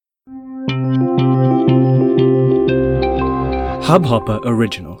Hubhopper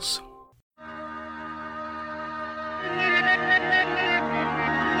Originals.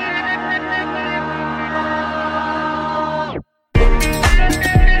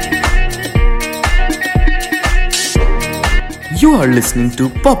 You are listening to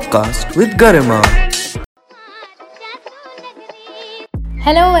Popcast with Garima.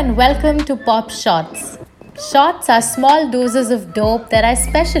 Hello and welcome to Pop Shots. Shots are small doses of dope that I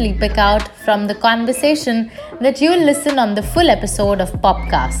specially pick out from the conversation that you'll listen on the full episode of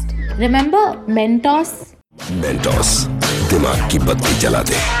Popcast. Remember Mentos? Mentos, दिमाग की बत्ती जला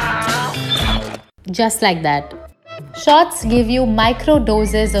दे. Just like that. Shots give you micro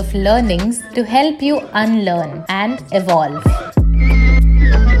doses of learnings to help you unlearn and evolve.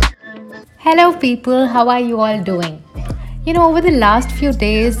 Hello people, how are you all doing? Over the last few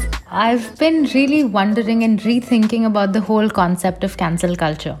days, I've been really wondering and rethinking about the whole concept of cancel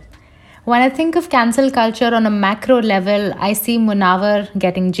culture. When I think of cancel culture on a macro level, I see Munawar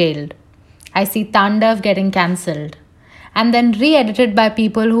getting jailed. I see Tandav getting cancelled and then re-edited by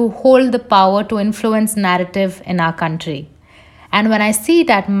people who hold the power to influence narrative in our country. And when I see it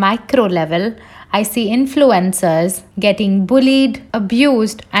at micro level, I see influencers getting bullied,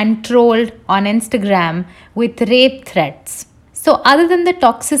 abused, and trolled on Instagram with rape threats. So, other than the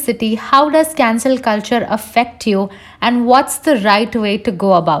toxicity, how does cancel culture affect you, and what's the right way to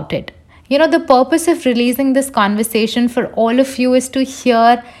go about it? The purpose of releasing this conversation for all of you is to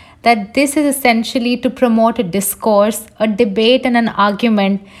hear that this is essentially to promote a discourse, a debate, and an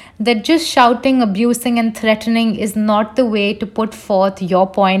argument that just shouting, abusing, and threatening is not the way to put forth your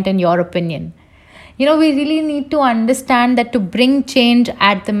point and your opinion. We really need to understand that to bring change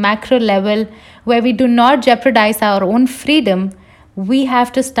at the macro level, where we do not jeopardize our own freedom, we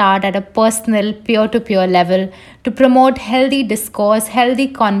have to start at a personal, peer-to-peer level to promote healthy discourse, healthy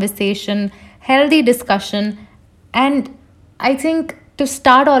conversation, healthy discussion. And I think to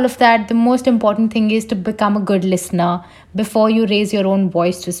start all of that, the most important thing is to become a good listener before you raise your own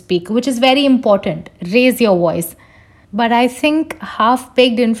voice to speak, which is very important. Raise your voice. But I think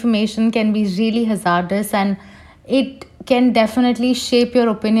half-baked information can be really hazardous, and it can definitely shape your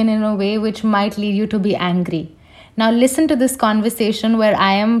opinion in a way which might lead you to be angry. Now listen to this conversation where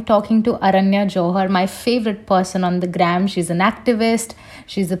I am talking to Aranya Johar, my favorite person on the gram. She's an activist,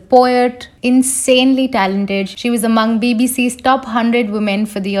 she's a poet, insanely talented. She was among BBC's top 100 women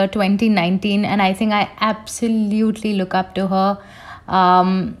for the year 2019, and I think I absolutely look up to her.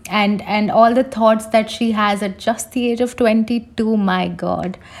 And all the thoughts that she has at just the age of 22, my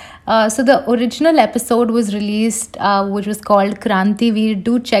God. So the original episode was released, which was called Kranti Veer.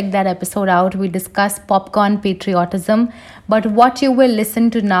 Do check that episode out. We discuss popcorn patriotism. But what you will listen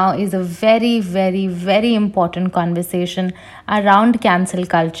to now is a very, very, very important conversation around cancel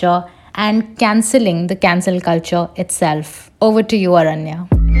culture and cancelling the cancel culture itself. Over to you, Aranya.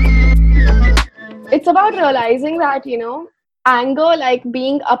 It's about realizing that, anger, like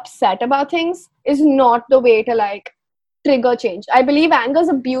being upset about things, is not the way to trigger change. I believe anger is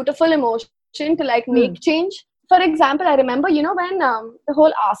a beautiful emotion to make change. For example, I remember, when the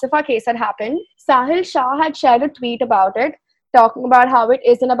whole Asifa case had happened, Sahil Shah had shared a tweet about it, talking about how it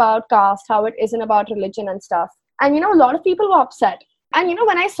isn't about caste, how it isn't about religion and stuff. And, a lot of people were upset. And,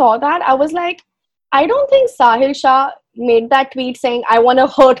 when I saw that, I was like, I don't think Sahil Shah made that tweet saying, I want to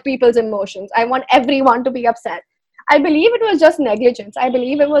hurt people's emotions. I want everyone to be upset. I believe it was just negligence. I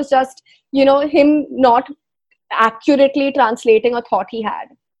believe it was just, him not accurately translating a thought he had.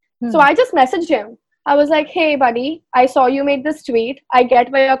 So I just messaged him. I was like, hey, buddy, I saw you made this tweet. I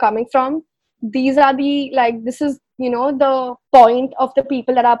get where you're coming from. These are this is, the point of the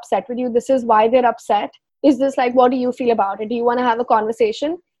people that are upset with you. This is why they're upset. Is this what do you feel about it? Do you want to have a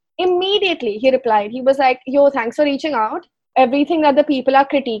conversation? Immediately, he replied. He was like, yo, thanks for reaching out. Everything that the people are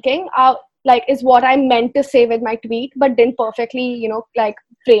critiquing is what I meant to say with my tweet, but didn't perfectly,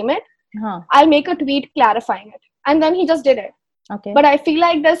 frame it. I'll make a tweet clarifying it. And then he just did it. Okay. But I feel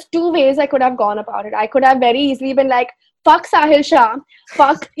like there's two ways I could have gone about it. I could have very easily been like, fuck Sahil Shah,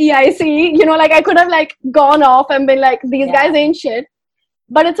 fuck EIC. I could have gone off and been like, these guys ain't shit.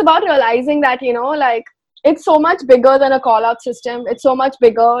 But it's about realizing that, it's so much bigger than a call-out system. It's so much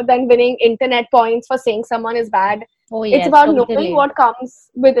bigger than winning internet points for saying someone is bad. Oh, yes, it's about totally. knowing what comes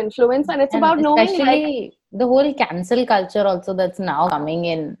with influence, and it's about knowing especially the whole cancel culture also that's now coming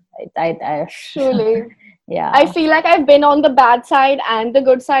in. Truly. Yeah. I feel like I've been on the bad side and the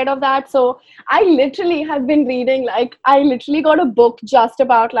good side of that. So I literally have been reading, I literally got a book just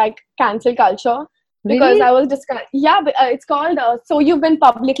about cancel culture. Because Really? I was it's called So You've Been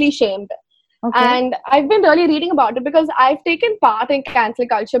Publicly Shamed. Okay. And I've been really reading about it because I've taken part in cancel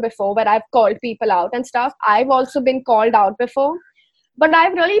culture before, where I've called people out and stuff. I've also been called out before, but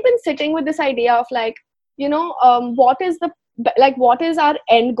I've really been sitting with this idea of like, what is our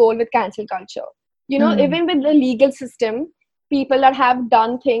end goal with cancel culture? Even with the legal system, people that have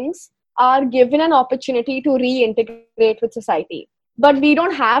done things are given an opportunity to reintegrate with society, but we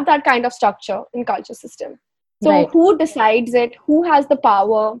don't have that kind of structure in culture system. So Right. who decides it? Who has the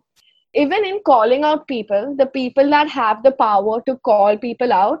power? Even in calling out people, the people that have the power to call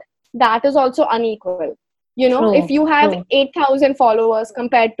people out, that is also unequal. True, If you have true. 8,000 followers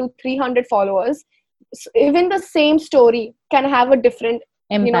compared to 300 followers, even the same story can have a different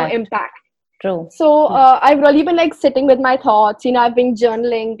Impact. impact. True. So I've really been like sitting with my thoughts. I've been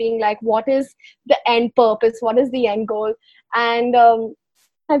journaling, being like, what is the end purpose? What is the end goal? And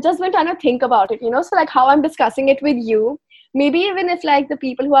I've just been trying to think about it. So like how I'm discussing it with you. Maybe even if like the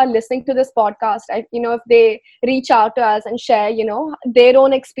people who are listening to this podcast, if they reach out to us and share, their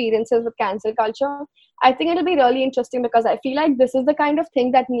own experiences with cancel culture, I think it'll be really interesting, because I feel like this is the kind of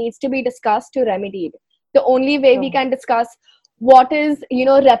thing that needs to be discussed to remedy it. The only way we can discuss what is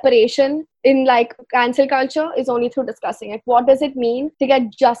reparation in like cancel culture is only through discussing it. What does it mean to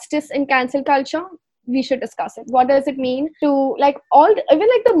get justice in cancel culture? We should discuss it. What does it mean to like even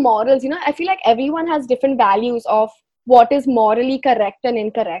like the morals? I feel like everyone has different values of what is morally correct and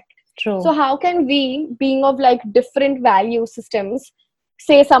incorrect. True. So how can we, being of like different value systems,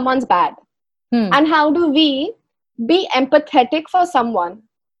 say someone's bad? And how do we be empathetic for someone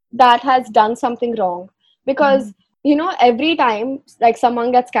that has done something wrong? Because every time like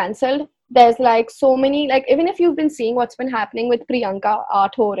someone gets cancelled, there's like so many, like even if you've been seeing what's been happening with Priyanka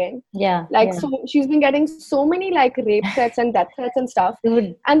Thorin, so she's been getting so many like rape threats and death threats and stuff.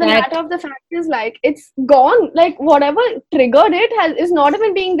 Dude, and the matter of the fact is like it's gone, like whatever triggered it is not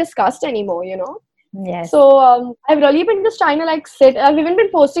even being discussed anymore. Yes. So I've really been just trying to like sit. I've even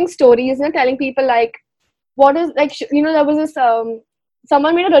been posting stories and telling people like what is like there was this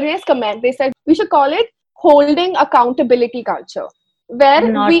someone made a really nice comment. They said we should call it holding accountability culture, where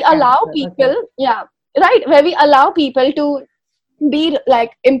we allow people where we allow people to be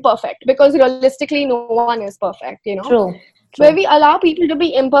like imperfect, because realistically no one is perfect. True. Where we allow people to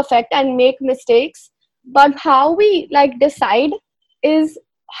be imperfect and make mistakes, but how we like decide is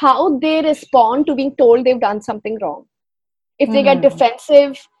how they respond to being told they've done something wrong. If they get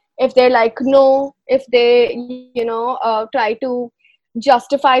defensive, if they're like no, if they try to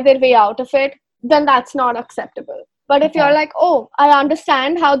justify their way out of it, then that's not acceptable. But if you're like, oh, I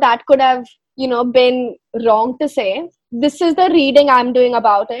understand how that could have been wrong to say, this is the reading I'm doing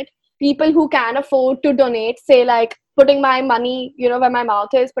about it. People who can afford to donate, say like putting my money where my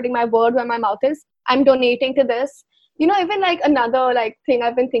mouth is, putting my word where my mouth is, I'm donating to this. Even like another like thing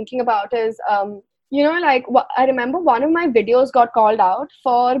I've been thinking about is I remember one of my videos got called out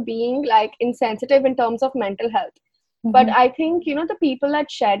for being like insensitive in terms of mental health. But I think the people that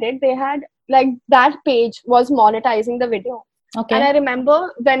shared it, they had like that page was monetizing the video. Okay. And I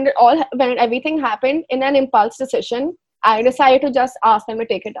remember when everything happened, in an impulse decision, I decided to just ask them to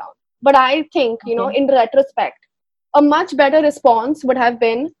take it down. But I think in retrospect, a much better response would have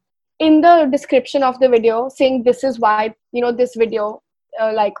been in the description of the video saying this is why this video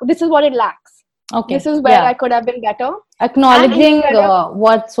this is what it lacks. Okay. This is where I could have been better. Acknowledging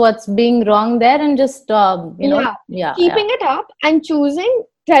what's being wrong there, and just keeping it up and choosing,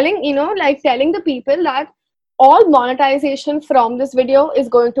 telling the people that all monetization from this video is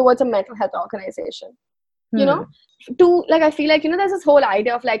going towards a mental health organization. I feel like there's this whole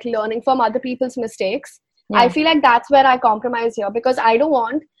idea of like learning from other people's mistakes. I feel like that's where I compromise here, because I don't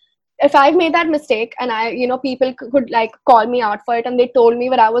want, if I've made that mistake and people could like call me out for it and they told me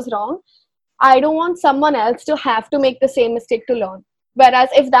where I was wrong, I don't want someone else to have to make the same mistake to learn. Whereas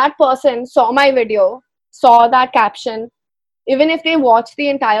if that person saw my video, saw that caption, even if they watched the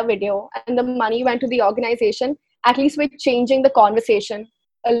entire video and the money went to the organization, at least we're changing the conversation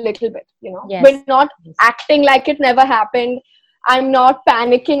a little bit. Yes. We're not acting like it never happened. I'm not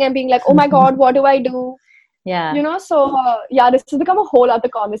panicking and being like, oh my God, what do I do? Yeah. So this has become a whole other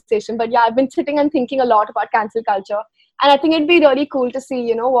conversation. But I've been sitting and thinking a lot about cancel culture. And I think it'd be really cool to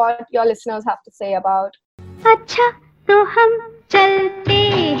see, what your listeners have to say about. अच्छा तो हम चलते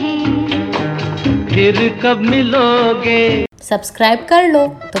हैं, फिर कब मिलोगे? Subscribe कर लो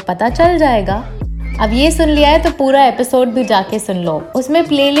तो पता चल जाएगा. अब ये सुन लिया है तो पूरा एपिसोड भी जाके सुन लो. उसमें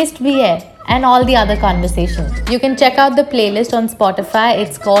प्लेलिस्ट भी है and all the other conversations. You can check out the playlist on Spotify.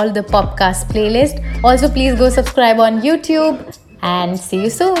 It's called the Popcast Playlist. Also, please go subscribe on YouTube and see you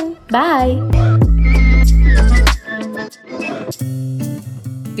soon. Bye.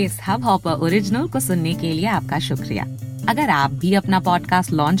 इस Hubhopper original को सुनने के लिए आपका शुक्रिया। अगर आप भी अपना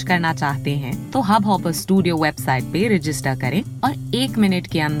पॉडकास्ट लॉन्च करना चाहते हैं तो हब हॉपर स्टूडियो वेबसाइट पे रजिस्टर करें और 1 मिनट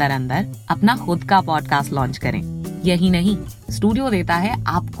के अंदर अंदर अपना खुद का पॉडकास्ट लॉन्च करें। यही नहीं, स्टूडियो देता है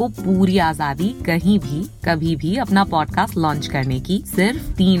आपको पूरी आजादी कहीं भी कभी भी अपना पॉडकास्ट लॉन्च करने की, सिर्फ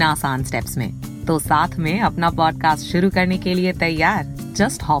 3 आसान स्टेप्स में। तो साथ में अपना पॉडकास्ट शुरू करने के लिए तैयार?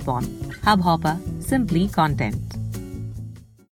 Just hop on Hubhopper, simply content.